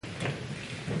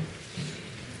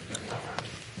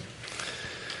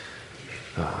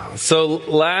So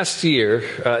last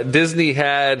year, Disney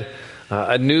had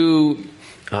a new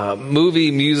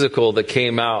movie musical that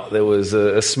came out that was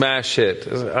a smash hit.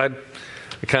 I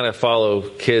kind of follow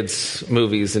kids'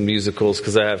 movies and musicals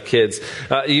because I have kids.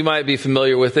 You might be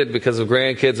familiar with it because of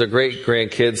grandkids or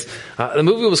great-grandkids. The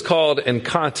movie was called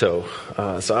Encanto.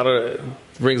 So I don't know if it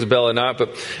rings a bell or not,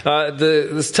 but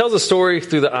this tells a story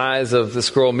through the eyes of this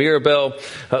girl, Mirabel,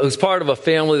 who's part of a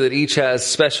family that each has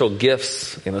special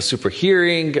gifts, super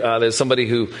hearing. There's somebody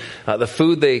who, the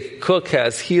food they cook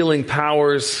has healing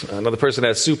powers. Another person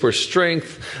has super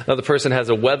strength. Another person has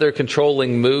a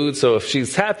weather-controlling mood. So if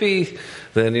she's happy,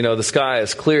 then, the sky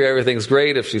is clear, everything's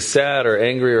great. If she's sad or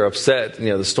angry or upset,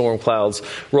 the storm clouds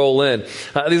roll in.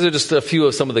 These are just a few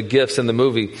of some of the gifts in the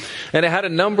movie. And it had a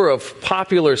number of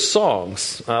popular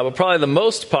songs, but probably the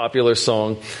most popular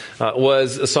song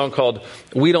was a song called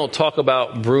We Don't Talk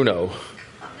About Bruno.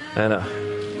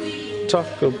 And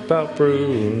talk about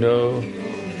Bruno.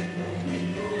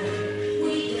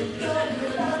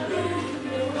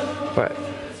 Right.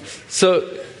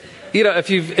 So, if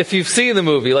you've seen the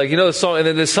movie, the song, and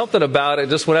then there's something about it,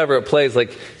 just whenever it plays,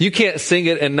 you can't sing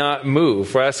it and not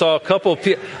move, right? I saw a couple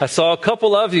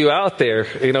of you out there,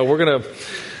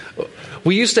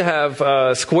 we used to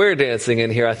have square dancing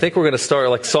in here. I think we're going to start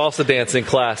salsa dancing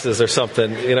classes or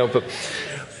something, but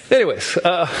anyways,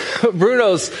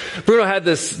 Bruno had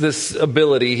this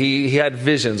ability. He had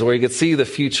visions where he could see the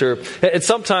future. And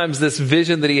sometimes this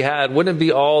vision that he had wouldn't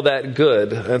be all that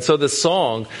good. And so this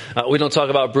song, We Don't Talk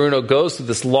About Bruno, goes through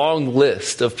this long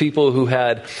list of people who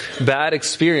had bad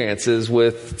experiences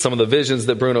with some of the visions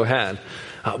that Bruno had.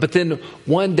 But then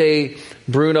one day,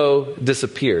 Bruno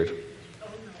disappeared.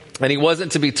 And he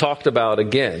wasn't to be talked about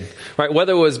again, right?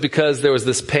 Whether it was because there was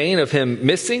this pain of him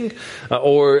missing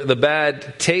or the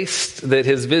bad taste that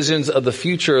his visions of the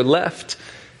future left,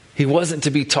 he wasn't to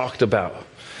be talked about.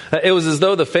 It was as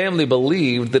though the family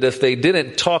believed that if they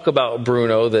didn't talk about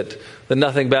Bruno, that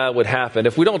nothing bad would happen.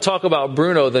 If we don't talk about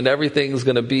Bruno, then everything's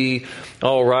going to be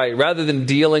all right. Rather than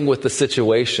dealing with the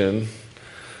situation,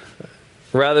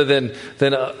 rather than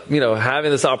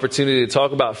having this opportunity to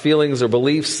talk about feelings or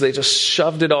beliefs, they just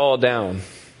shoved it all down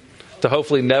to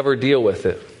hopefully never deal with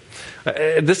it.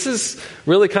 This is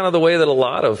really kind of the way that a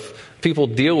lot of people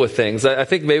deal with things. I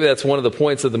think maybe that's one of the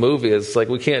points of the movie is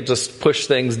we can't just push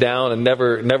things down and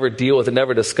never deal with it,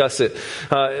 never discuss it.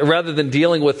 Rather than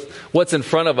dealing with what's in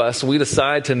front of us, we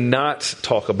decide to not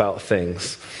talk about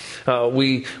things.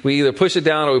 We either push it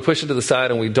down or we push it to the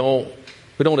side and we don't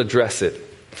address it.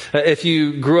 If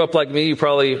you grew up like me, you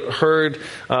probably heard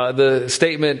the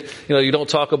statement, you don't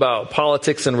talk about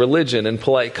politics and religion in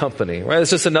polite company, right?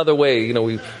 It's just another way,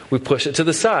 we push it to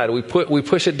the side. We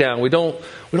push it down. We don't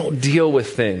deal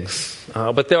with things.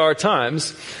 But there are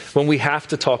times when we have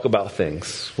to talk about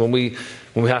things, when we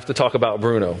have to talk about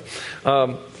Bruno.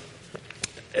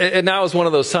 And now is one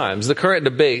of those times. The current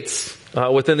debates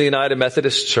within the United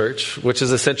Methodist Church, which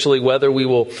is essentially whether we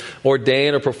will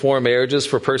ordain or perform marriages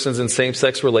for persons in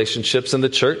same-sex relationships in the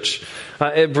church.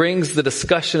 It brings the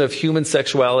discussion of human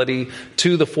sexuality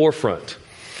to the forefront.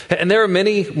 And there are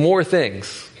many more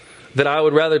things that I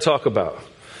would rather talk about.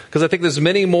 Because I think there's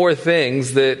many more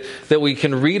things that we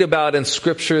can read about in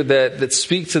Scripture that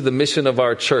speak to the mission of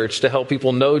our church to help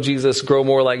people know Jesus, grow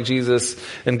more like Jesus,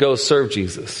 and go serve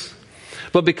Jesus.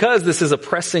 But because this is a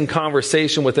pressing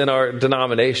conversation within our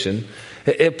denomination,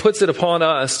 it puts it upon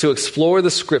us to explore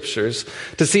the Scriptures,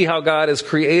 to see how God has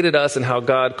created us and how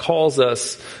God calls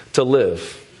us to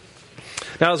live.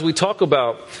 Now, as we talk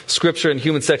about Scripture and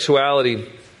human sexuality,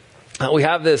 we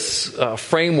have this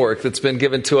framework that's been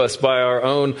given to us by our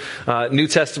own New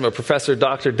Testament professor,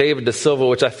 Dr. David De Silva,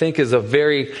 which I think is a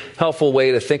very helpful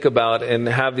way to think about and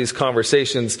have these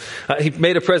conversations. He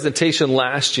made a presentation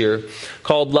last year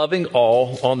called Loving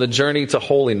All on the Journey to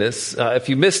Holiness. If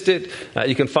you missed it,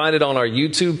 you can find it on our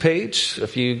YouTube page.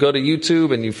 If you go to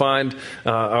YouTube and you find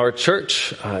our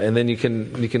church, and then you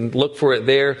can look for it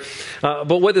there.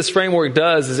 But what this framework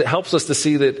does is it helps us to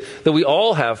see that we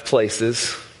all have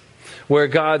places where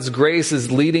God's grace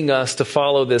is leading us to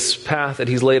follow this path that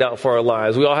He's laid out for our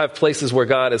lives. We all have places where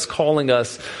God is calling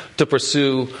us to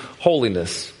pursue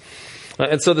holiness.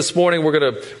 And so this morning we're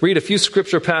going to read a few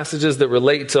scripture passages that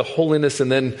relate to holiness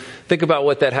and then think about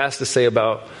what that has to say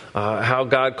about how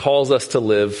God calls us to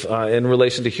live in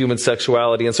relation to human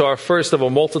sexuality. And so our first of a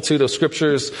multitude of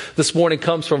scriptures this morning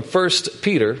comes from 1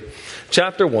 Peter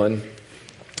chapter 1,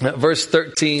 verse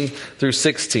 13 through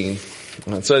 16.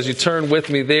 And so as you turn with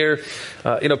me there,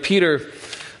 Peter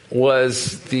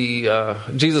was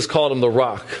Jesus called him the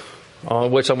rock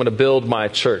on which I'm going to build my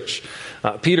church.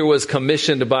 Peter was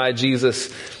commissioned by Jesus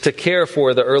to care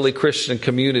for the early Christian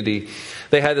community.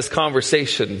 They had this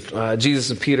conversation, Jesus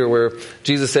and Peter, where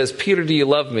Jesus says, "Peter, do you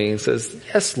love me?" He says,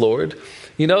 "Yes, Lord.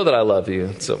 You know that I love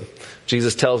you." So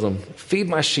Jesus tells him, "Feed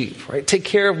my sheep, right? Take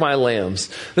care of my lambs.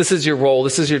 This is your role.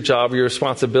 This is your job, your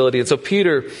responsibility." And so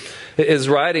Peter is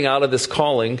writing out of this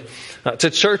calling to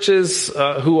churches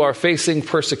who are facing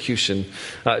persecution,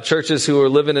 churches who are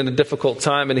living in a difficult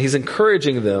time, and he's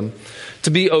encouraging them to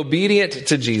be obedient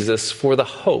to Jesus for the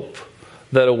hope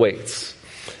that awaits.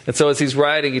 And so as he's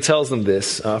writing, he tells them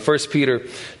this, 1 Peter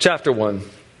chapter 1,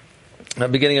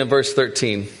 beginning in verse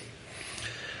 13.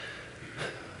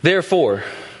 "Therefore,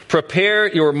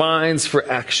 prepare your minds for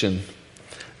action.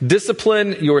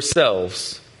 Discipline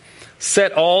yourselves.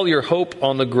 Set all your hope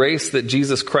on the grace that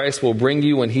Jesus Christ will bring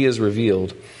you when he is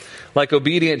revealed. Like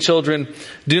obedient children,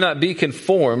 do not be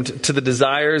conformed to the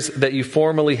desires that you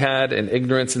formerly had in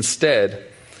ignorance. Instead,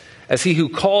 as he who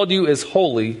called you is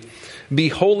holy, be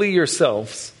holy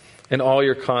yourselves in all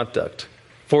your conduct.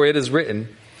 For it is written,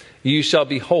 'You shall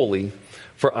be holy,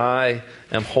 for I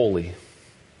am holy.'"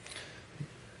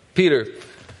 Peter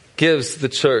gives the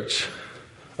church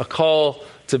a call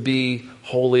to be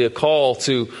holy, a call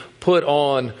to put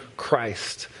on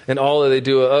Christ in all that they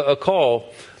do, a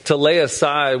call to lay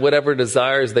aside whatever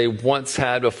desires they once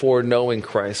had before knowing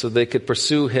Christ so they could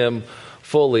pursue him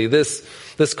fully. This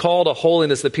call to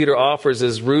holiness that Peter offers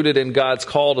is rooted in God's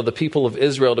call to the people of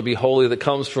Israel to be holy, that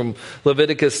comes from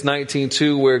Leviticus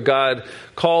 19:2, where God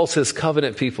calls his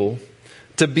covenant people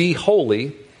to be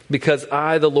holy because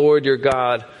I, the Lord your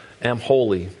God, am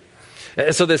holy.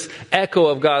 And so this echo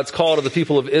of God's call to the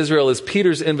people of Israel is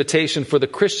Peter's invitation for the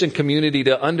Christian community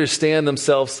to understand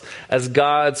themselves as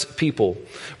God's people,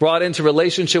 brought into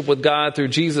relationship with God through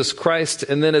Jesus Christ,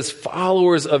 and then as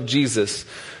followers of Jesus,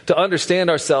 to understand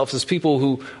ourselves as people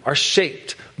who are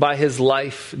shaped by his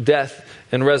life, death,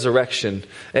 and resurrection.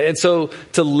 And so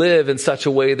to live in such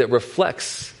a way that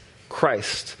reflects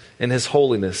Christ and his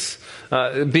holiness.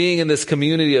 Being in this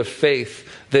community of faith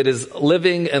that is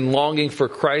living and longing for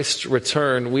Christ's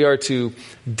return, we are to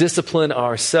discipline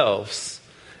ourselves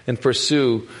and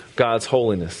pursue God's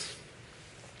holiness.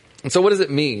 And so what does it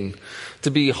mean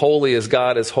to be holy as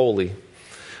God is holy?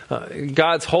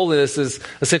 God's holiness is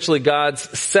essentially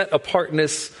God's set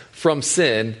apartness from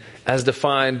sin as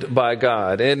defined by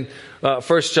God. In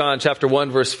 1 John chapter 1,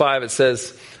 verse 5, it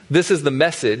says, "This is the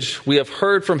message we have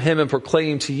heard from him and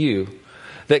proclaimed to you,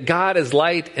 that God is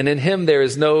light and in him there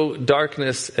is no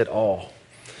darkness at all."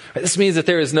 This means that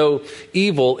there is no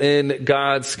evil in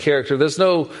God's character. There's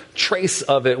no trace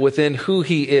of it within who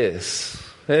he is.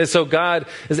 And so God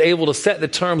is able to set the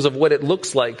terms of what it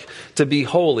looks like to be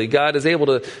holy. God is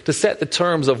able to set the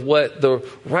terms of what the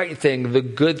right thing, the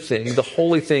good thing, the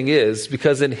holy thing is,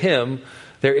 because in him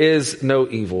there is no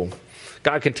evil.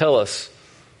 God can tell us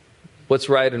what's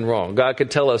right and wrong. God can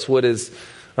tell us what is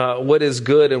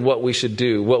good and what we should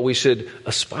do, what we should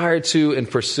aspire to and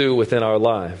pursue within our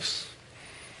lives.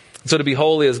 So to be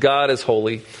holy as God is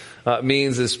holy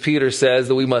means, as Peter says,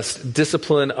 that we must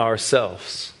discipline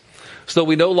ourselves, so that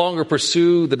we no longer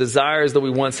pursue the desires that we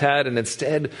once had, and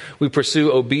instead we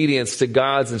pursue obedience to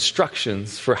God's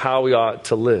instructions for how we ought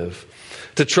to live.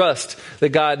 To trust that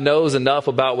God knows enough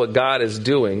about what God is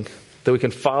doing that we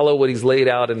can follow what he's laid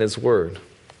out in his word.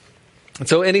 And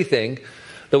so anything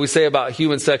that we say about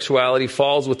human sexuality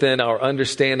falls within our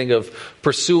understanding of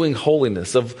pursuing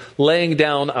holiness, of laying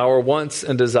down our wants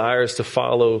and desires to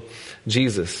follow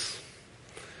Jesus.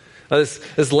 Now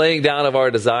this laying down of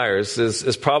our desires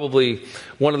is probably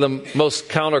one of the most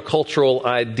countercultural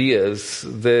ideas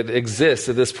that exists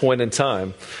at this point in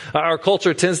time. Our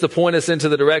culture tends to point us into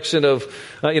the direction of,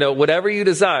 whatever you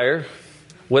desire,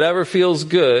 whatever feels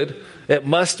good, it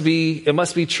must be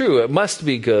true. It must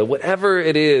be good. Whatever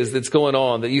it is that's going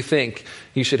on that you think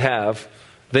you should have,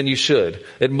 then you should.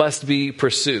 It must be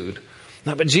pursued.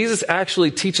 Now, but Jesus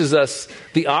actually teaches us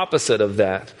the opposite of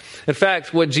that. In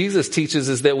fact, what Jesus teaches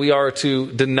is that we are to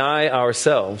deny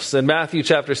ourselves. In Matthew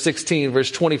chapter 16,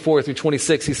 verse 24 through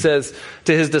 26, he says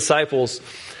to his disciples,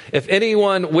 "If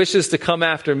anyone wishes to come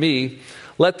after me,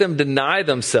 let them deny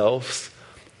themselves,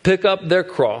 pick up their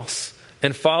cross,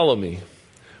 and follow me.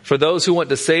 For those who want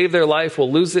to save their life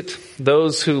will lose it.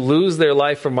 Those who lose their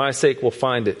life for my sake will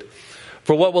find it.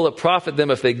 For what will it profit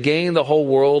them if they gain the whole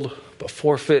world but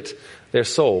forfeit their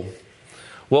soul?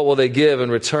 What will they give in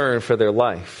return for their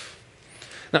life?"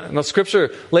 Now,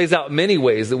 Scripture lays out many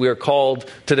ways that we are called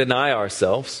to deny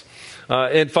ourselves.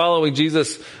 In following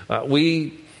Jesus,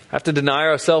 we have to deny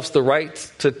ourselves the right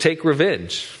to take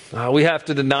revenge. We have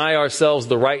to deny ourselves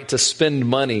the right to spend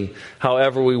money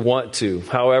however we want to,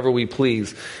 however we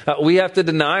please. We have to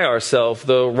deny ourselves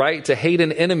the right to hate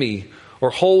an enemy or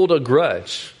hold a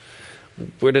grudge.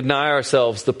 We deny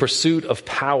ourselves the pursuit of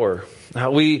power.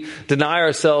 We deny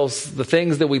ourselves the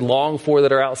things that we long for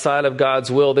that are outside of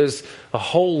God's will. There's a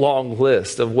whole long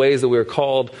list of ways that we are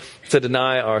called to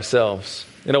deny ourselves.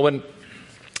 You know, when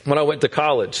I went to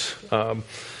college,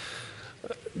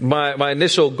 my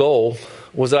initial goal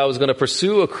was that I was going to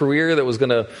pursue a career that was going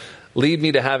to lead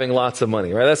me to having lots of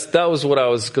money, right? That was what I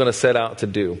was going to set out to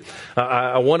do.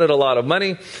 I wanted a lot of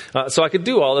money so I could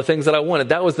do all the things that I wanted.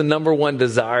 That was the number one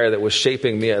desire that was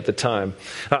shaping me at the time.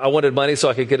 I wanted money so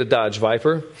I could get a Dodge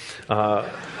Viper.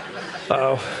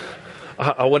 I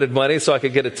wanted money so I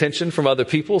could get attention from other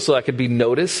people, so I could be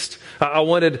noticed. I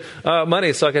wanted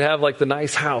money so I could have like the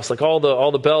nice house, like all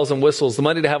the bells and whistles, the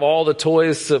money to have all the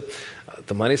toys,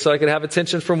 the money so I could have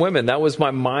attention from women. That was my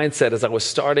mindset as I was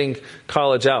starting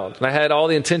college out. And I had all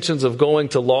the intentions of going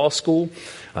to law school.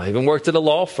 I even worked at a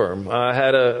law firm. I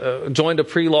had joined a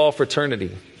pre-law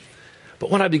fraternity. But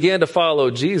when I began to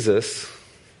follow Jesus,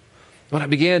 when I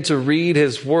began to read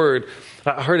his word,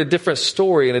 I heard a different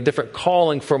story and a different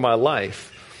calling for my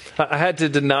life. I had to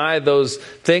deny those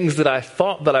things that I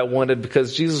thought that I wanted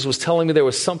because Jesus was telling me there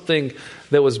was something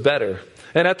that was better.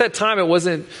 And at that time, it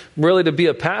wasn't really to be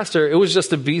a pastor. It was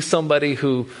just to be somebody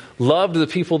who loved the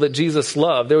people that Jesus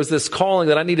loved. There was this calling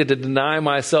that I needed to deny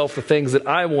myself the things that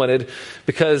I wanted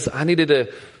because I needed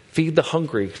to feed the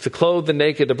hungry, to clothe the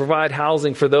naked, to provide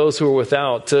housing for those who were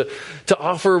without, to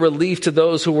offer relief to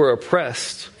those who were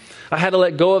oppressed. I had to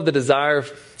let go of the desire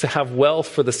to have wealth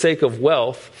for the sake of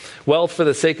wealth for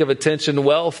the sake of attention,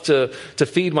 wealth to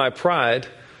feed my pride.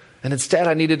 And instead,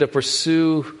 I needed to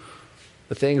pursue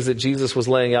the things that Jesus was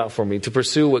laying out for me, to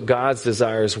pursue what God's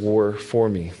desires were for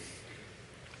me.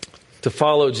 To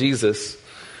follow Jesus,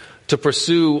 to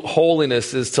pursue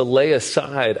holiness, is to lay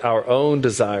aside our own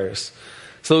desires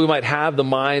so that we might have the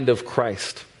mind of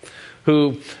Christ,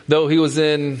 who, though he was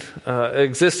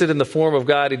existed in the form of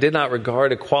God, he did not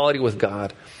regard equality with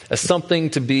God as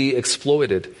something to be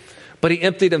exploited. But he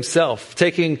emptied himself,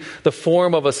 taking the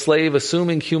form of a slave,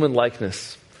 assuming human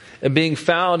likeness. And being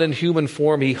found in human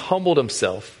form, he humbled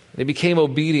himself. He became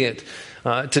obedient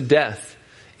to death,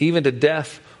 even to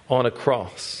death on a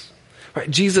cross. Right?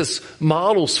 Jesus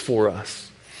models for us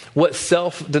what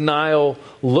self-denial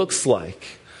looks like.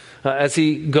 As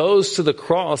he goes to the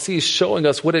cross, he's showing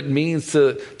us what it means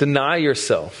to deny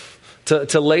yourself,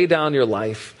 to lay down your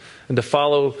life, and to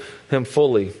follow him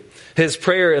fully. His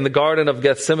prayer in the Garden of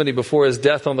Gethsemane before his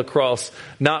death on the cross,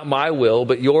 "Not my will,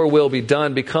 but your will be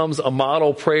done," becomes a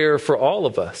model prayer for all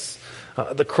of us.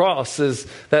 The cross is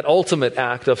that ultimate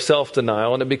act of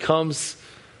self-denial, and it becomes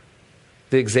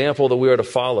the example that we are to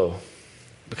follow.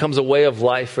 It becomes a way of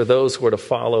life for those who are to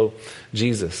follow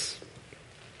Jesus.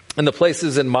 And the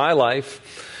places in my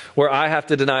life where I have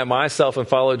to deny myself and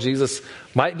follow Jesus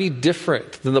might be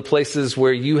different than the places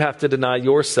where you have to deny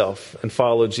yourself and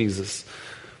follow Jesus.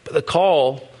 But the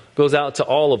call goes out to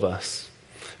all of us.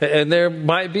 And there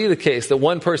might be the case that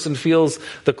one person feels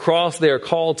the cross they are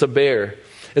called to bear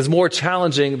is more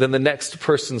challenging than the next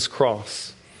person's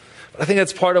cross. But I think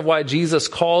that's part of why Jesus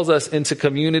calls us into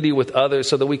community with others,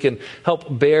 so that we can help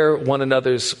bear one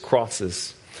another's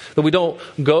crosses. That we don't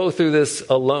go through this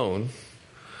alone,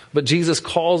 but Jesus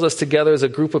calls us together as a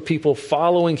group of people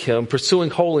following him,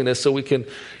 pursuing holiness, so we can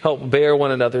help bear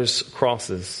one another's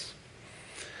crosses.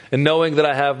 And knowing that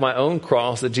I have my own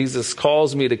cross that Jesus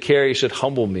calls me to carry should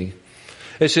humble me.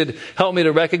 It should help me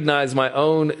to recognize my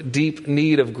own deep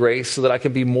need of grace so that I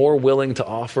can be more willing to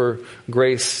offer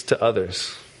grace to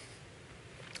others.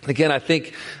 Again, I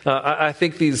think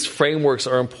these frameworks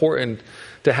are important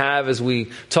to have as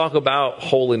we talk about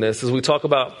holiness, as we talk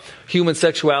about human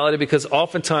sexuality, because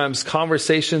oftentimes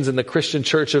conversations in the Christian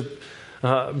church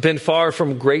have been far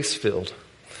from grace-filled.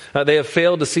 They have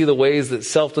failed to see the ways that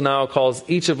self-denial calls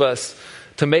each of us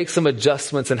to make some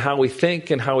adjustments in how we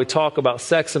think and how we talk about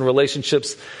sex and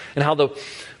relationships, and how the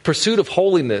pursuit of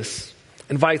holiness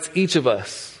invites each of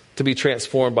us to be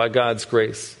transformed by God's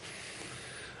grace.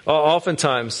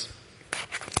 Oftentimes,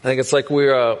 I think it's like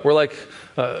we're like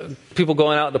people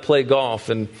going out to play golf,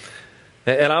 and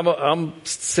I'm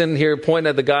sitting here pointing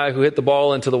at the guy who hit the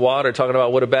ball into the water, talking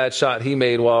about what a bad shot he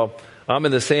made, while I'm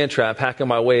in the sand trap hacking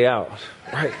my way out.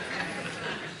 Right?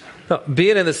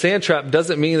 Being in the sand trap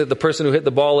doesn't mean that the person who hit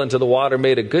the ball into the water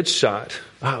made a good shot,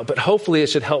 but hopefully it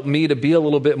should help me to be a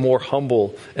little bit more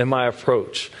humble in my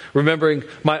approach, remembering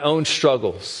my own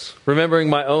struggles, remembering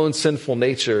my own sinful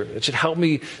nature. It should help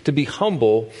me to be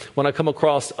humble when I come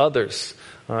across others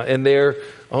in their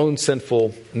own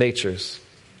sinful natures.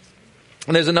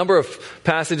 And there's a number of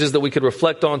passages that we could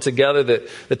reflect on together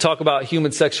that talk about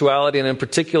human sexuality and in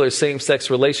particular same-sex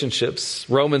relationships.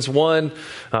 Romans 1,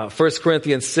 1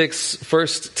 Corinthians 6, 1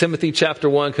 Timothy chapter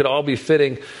 1 could all be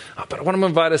fitting. But I want to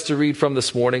invite us to read from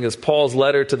this morning is Paul's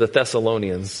letter to the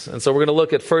Thessalonians. And so we're going to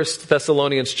look at 1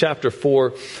 Thessalonians chapter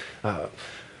 4.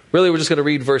 Really, we're just going to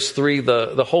read verse 3.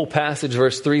 The whole passage,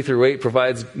 verse 3 through 8,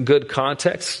 provides good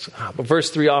context. But verse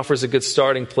 3 offers a good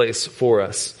starting place for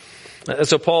us. And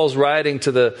so Paul's writing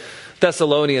to the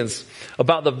Thessalonians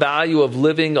about the value of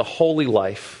living a holy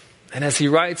life. And as he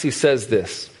writes, he says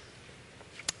this: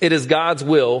 "It is God's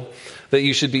will that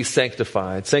you should be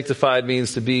sanctified." Sanctified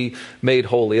means to be made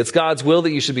holy. It's God's will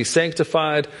that you should be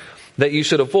sanctified, that you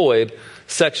should avoid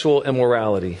sexual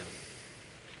immorality.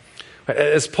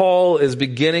 As Paul is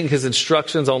beginning his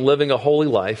instructions on living a holy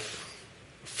life,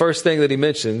 first thing that he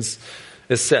mentions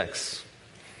is sex.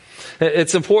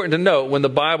 It's important to note when the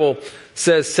Bible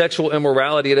says sexual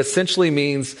immorality, it essentially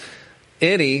means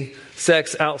any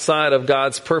sex outside of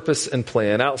God's purpose and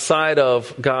plan, outside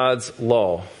of God's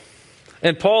law.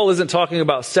 And Paul isn't talking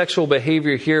about sexual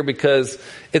behavior here because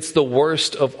it's the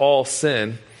worst of all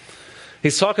sin.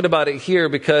 He's talking about it here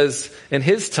because in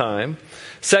his time,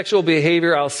 sexual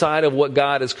behavior outside of what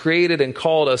God has created and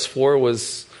called us for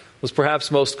was perhaps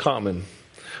most common.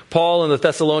 Paul and the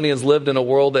Thessalonians lived in a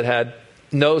world that had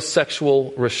no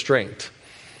sexual restraint.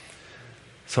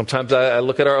 Sometimes I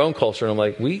look at our own culture and I'm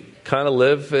like, we kind of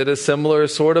live at a similar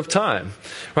sort of time,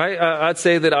 right? I'd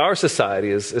say that our society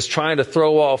is trying to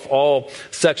throw off all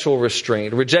sexual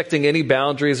restraint, rejecting any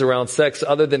boundaries around sex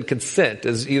other than consent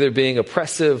as either being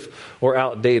oppressive or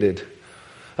outdated.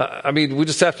 We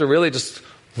just have to really just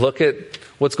look at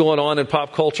what's going on in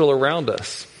pop culture around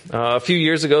us. A few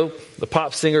years ago, the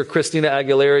pop singer Christina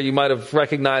Aguilera, you might have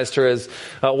recognized her as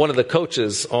one of the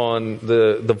coaches on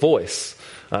The Voice,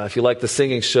 if you like the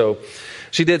singing show.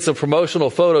 She did some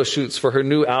promotional photo shoots for her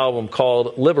new album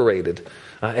called Liberated.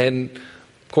 And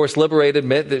of course, Liberated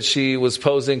meant that she was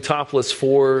posing topless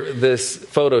for this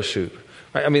photo shoot.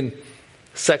 Right?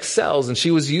 Sex sells, and she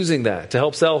was using that to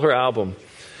help sell her album.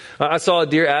 I saw a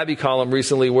Dear Abby column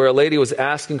recently where a lady was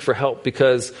asking for help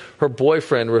because her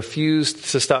boyfriend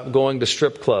refused to stop going to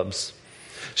strip clubs.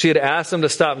 She had asked him to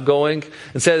stop going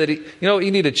and said that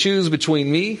you need to choose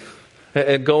between me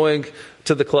and going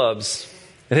to the clubs.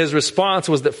 And his response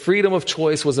was that freedom of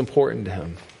choice was important to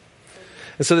him.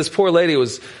 And so this poor lady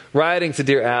was writing to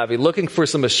Dear Abby, looking for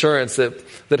some assurance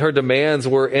that her demands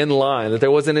were in line, that there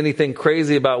wasn't anything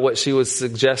crazy about what she was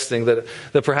suggesting, that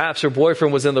perhaps her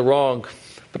boyfriend was in the wrong.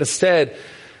 But instead,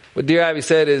 what Dear Abby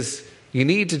said is, you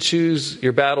need to choose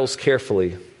your battles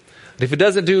carefully. And if it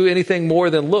doesn't do anything more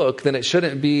than look, then it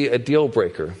shouldn't be a deal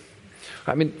breaker.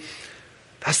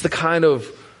 That's the kind of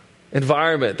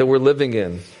environment that we're living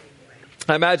in.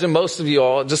 I imagine most of you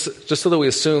all, just so that we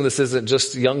assume this isn't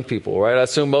just young people, right? I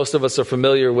assume most of us are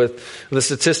familiar with the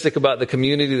statistic about the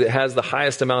community that has the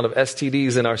highest amount of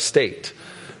STDs in our state,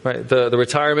 right? The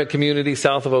retirement community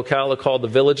south of Ocala called the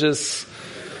Villages.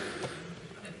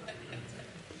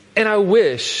 And I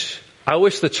wish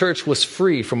the church was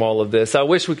free from all of this. I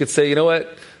wish we could say, you know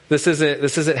what, this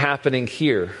isn't happening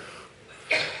here.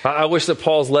 I wish that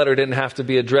Paul's letter didn't have to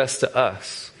be addressed to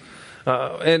us.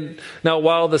 And now,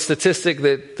 while the statistic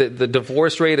that the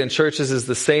divorce rate in churches is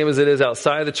the same as it is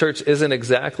outside the church isn't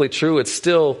exactly true, it's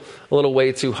still a little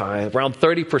way too high. Around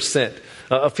 30%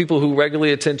 of people who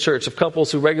regularly attend church, of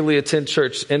couples who regularly attend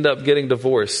church, end up getting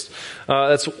divorced.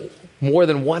 That's more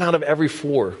than 1 out of every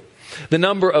 4. The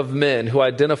number of men who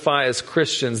identify as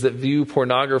Christians that view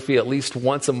pornography at least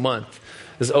once a month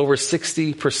is over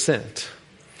 60%.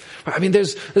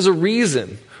 There's a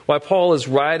reason why Paul is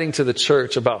writing to the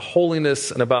church about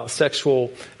holiness and about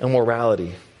sexual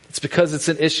immorality. It's because it's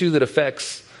an issue that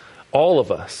affects all of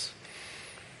us.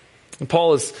 And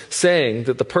Paul is saying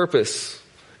that the purpose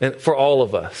for all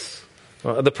of us,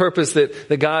 the purpose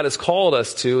that God has called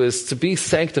us to is to be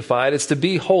sanctified, it's to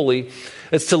be holy,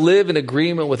 it's to live in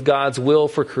agreement with God's will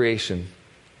for creation.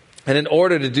 And in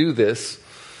order to do this,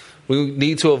 we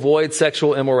need to avoid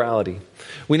sexual immorality.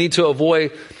 We need to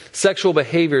avoid sexual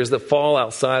behaviors that fall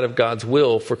outside of God's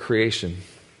will for creation.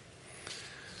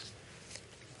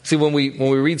 See, when we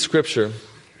read Scripture,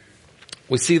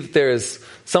 We see that there is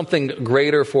something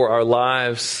greater for our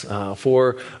lives,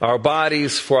 for our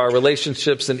bodies, for our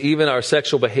relationships, and even our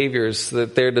sexual behaviors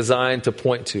that they're designed to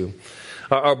point to.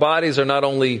 Our bodies are not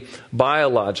only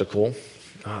biological,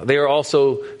 they are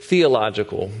also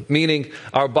theological, meaning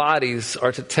our bodies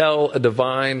are to tell a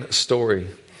divine story.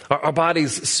 Our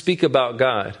bodies speak about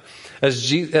God. As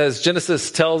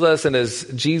Genesis tells us and as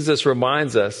Jesus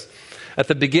reminds us, at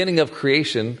the beginning of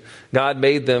creation, God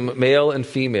made them male and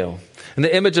female. In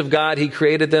the image of God, He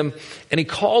created them, and He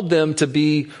called them to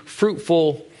be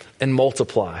fruitful and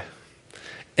multiply.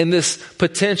 In this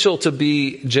potential to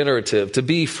be generative, to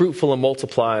be fruitful and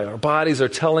multiply, our bodies are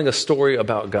telling a story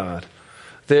about God.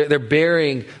 They're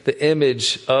bearing the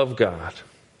image of God.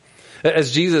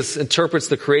 As Jesus interprets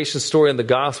the creation story in the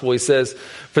gospel, He says,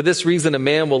 "For this reason a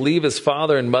man will leave his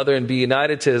father and mother and be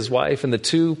united to his wife, and the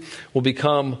two will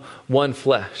become one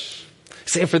flesh."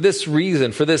 Saying for this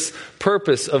reason, for this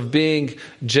purpose of being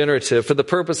generative, for the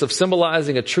purpose of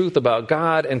symbolizing a truth about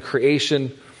God and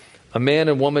creation, a man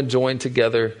and woman joined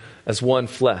together as one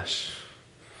flesh.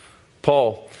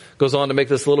 Paul goes on to make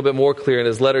this a little bit more clear in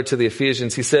his letter to the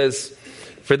Ephesians. He says,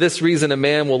 "For this reason a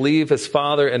man will leave his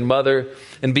father and mother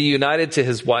and be united to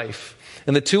his wife,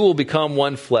 and the two will become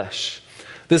one flesh."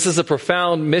 This is a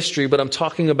profound mystery, but I'm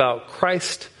talking about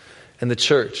Christ and the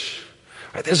church.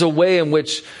 There's a way in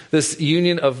which this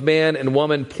union of man and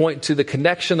woman point to the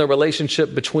connection, the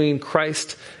relationship between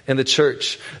Christ and the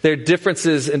church. There are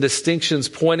differences and distinctions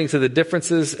pointing to the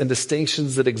differences and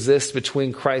distinctions that exist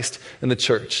between Christ and the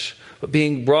church, but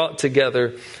being brought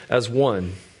together as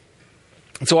one.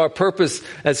 So our purpose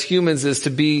as humans is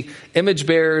to be image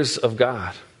bearers of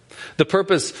God. The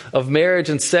purpose of marriage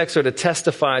and sex are to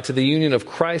testify to the union of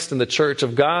Christ and the church,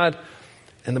 of God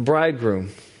and the bridegroom.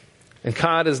 And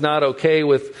God is not okay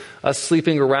with us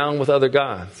sleeping around with other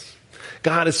gods.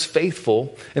 God is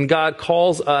faithful, and God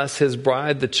calls us, His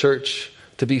bride, the church,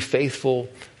 to be faithful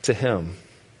to Him.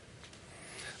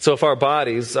 So if our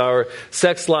bodies, our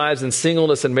sex lives, and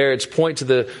singleness and marriage point to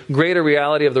the greater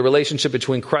reality of the relationship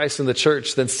between Christ and the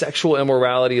church, then sexual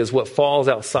immorality is what falls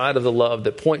outside of the love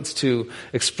that points to,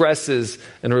 expresses,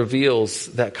 and reveals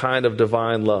that kind of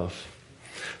divine love.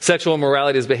 Sexual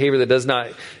immorality is behavior that does not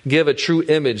give a true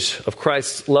image of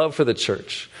Christ's love for the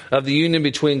church, of the union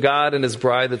between God and His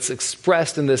bride that's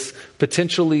expressed in this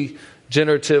potentially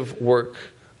generative work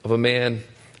of a man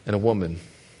and a woman.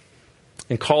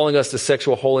 In calling us to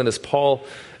sexual holiness, Paul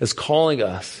is calling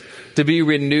us to be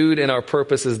renewed in our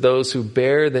purpose as those who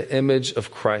bear the image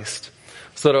of Christ,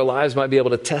 so that our lives might be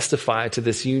able to testify to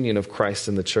this union of Christ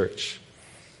and the church.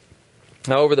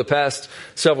 Now, over the past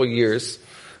several years,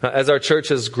 as our church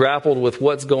has grappled with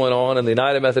what's going on in the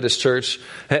United Methodist Church,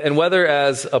 and whether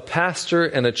as a pastor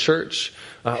in a church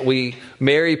we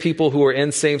marry people who are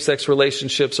in same-sex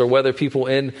relationships, or whether people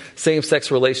in same-sex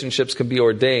relationships can be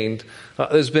ordained,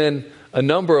 there's been a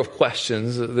number of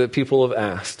questions that people have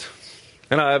asked.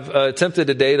 And I've attempted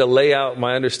today to lay out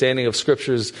my understanding of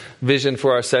Scripture's vision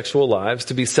for our sexual lives,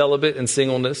 to be celibate in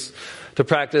singleness, to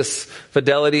practice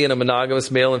fidelity in a monogamous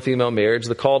male and female marriage,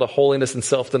 the call to holiness and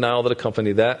self-denial that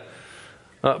accompany that.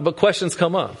 But questions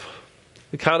come up.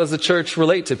 Like, how does the church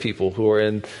relate to people who are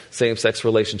in same-sex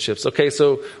relationships? Okay,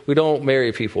 so we don't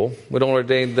marry people. We don't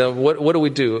ordain them. What do we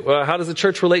do? How does the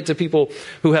church relate to people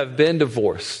who have been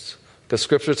divorced? Because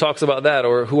Scripture talks about that,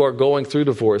 or who are going through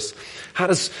divorce. How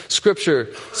does Scripture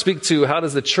speak to, how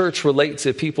does the church relate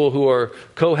to people who are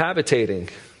cohabitating?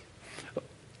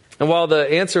 And while the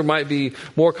answer might be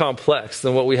more complex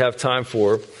than what we have time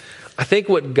for, I think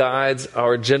what guides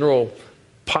our general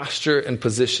posture and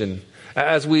position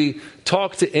as we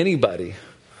talk to anybody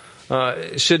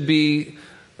should be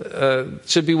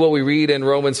what we read in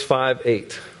Romans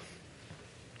 5:8.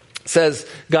 It says,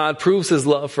 God proves His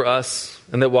love for us,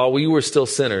 and that while we were still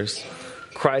sinners,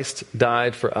 Christ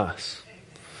died for us.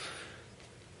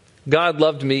 God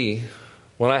loved me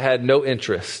when I had no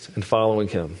interest in following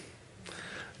Him.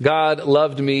 God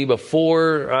loved me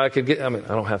before I could I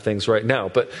don't have things right now,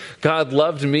 but God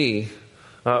loved me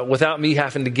without me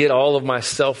having to get all of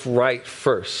myself right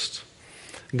first.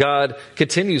 God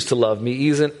continues to love me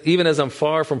even as I'm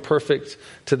far from perfect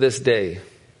to this day.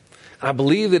 I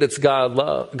believe that it's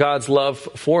God's love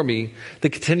for me that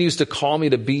continues to call me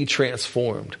to be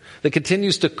transformed, that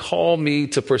continues to call me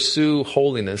to pursue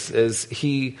holiness as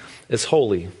He is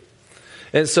holy.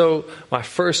 And so my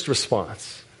first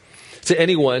response to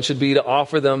anyone should be to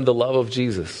offer them the love of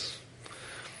Jesus.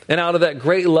 And out of that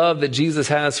great love that Jesus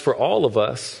has for all of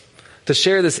us, to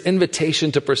share this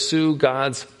invitation to pursue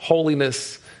God's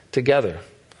holiness together.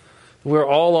 We're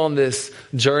all on this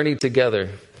journey together.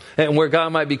 And where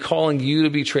God might be calling you to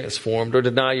be transformed or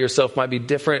deny yourself might be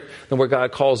different than where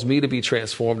God calls me to be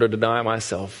transformed or deny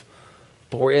myself.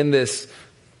 But we're in this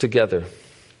together.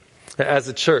 As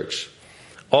a church,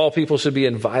 all people should be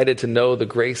invited to know the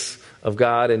grace of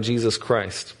God and Jesus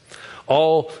Christ.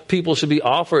 All people should be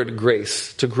offered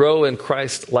grace to grow in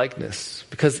Christ likeness,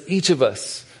 because each of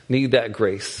us need that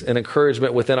grace and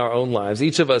encouragement within our own lives.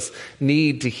 Each of us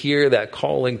need to hear that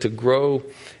calling to grow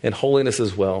in holiness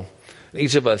as well.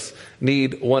 Each of us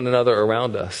need one another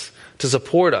around us to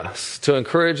support us, to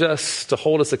encourage us, to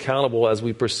hold us accountable as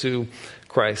we pursue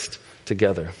Christ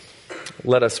together.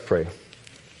 Let us pray.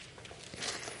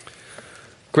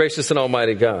 Gracious and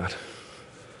almighty God,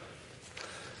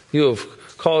 you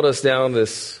have called us down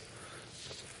this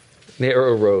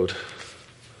narrow road,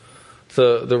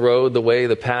 the road, the way,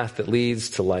 the path that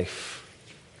leads to life.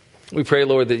 We pray,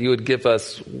 Lord, that you would give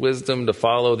us wisdom to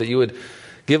follow, that you would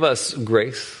give us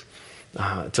grace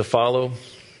to follow.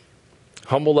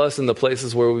 Humble us in the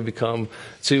places where we become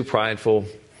too prideful.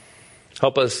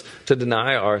 Help us to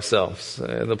deny ourselves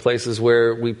in the places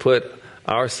where we put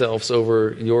ourselves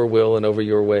over your will and over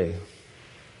your way.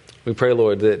 We pray,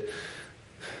 Lord, that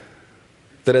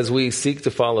as we seek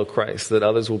to follow Christ, that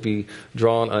others will be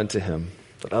drawn unto him,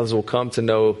 that others will come to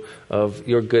know of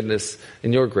your goodness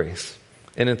and your grace,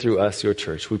 in and through us, your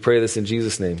church. We pray this in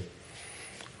Jesus' name.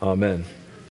 Amen.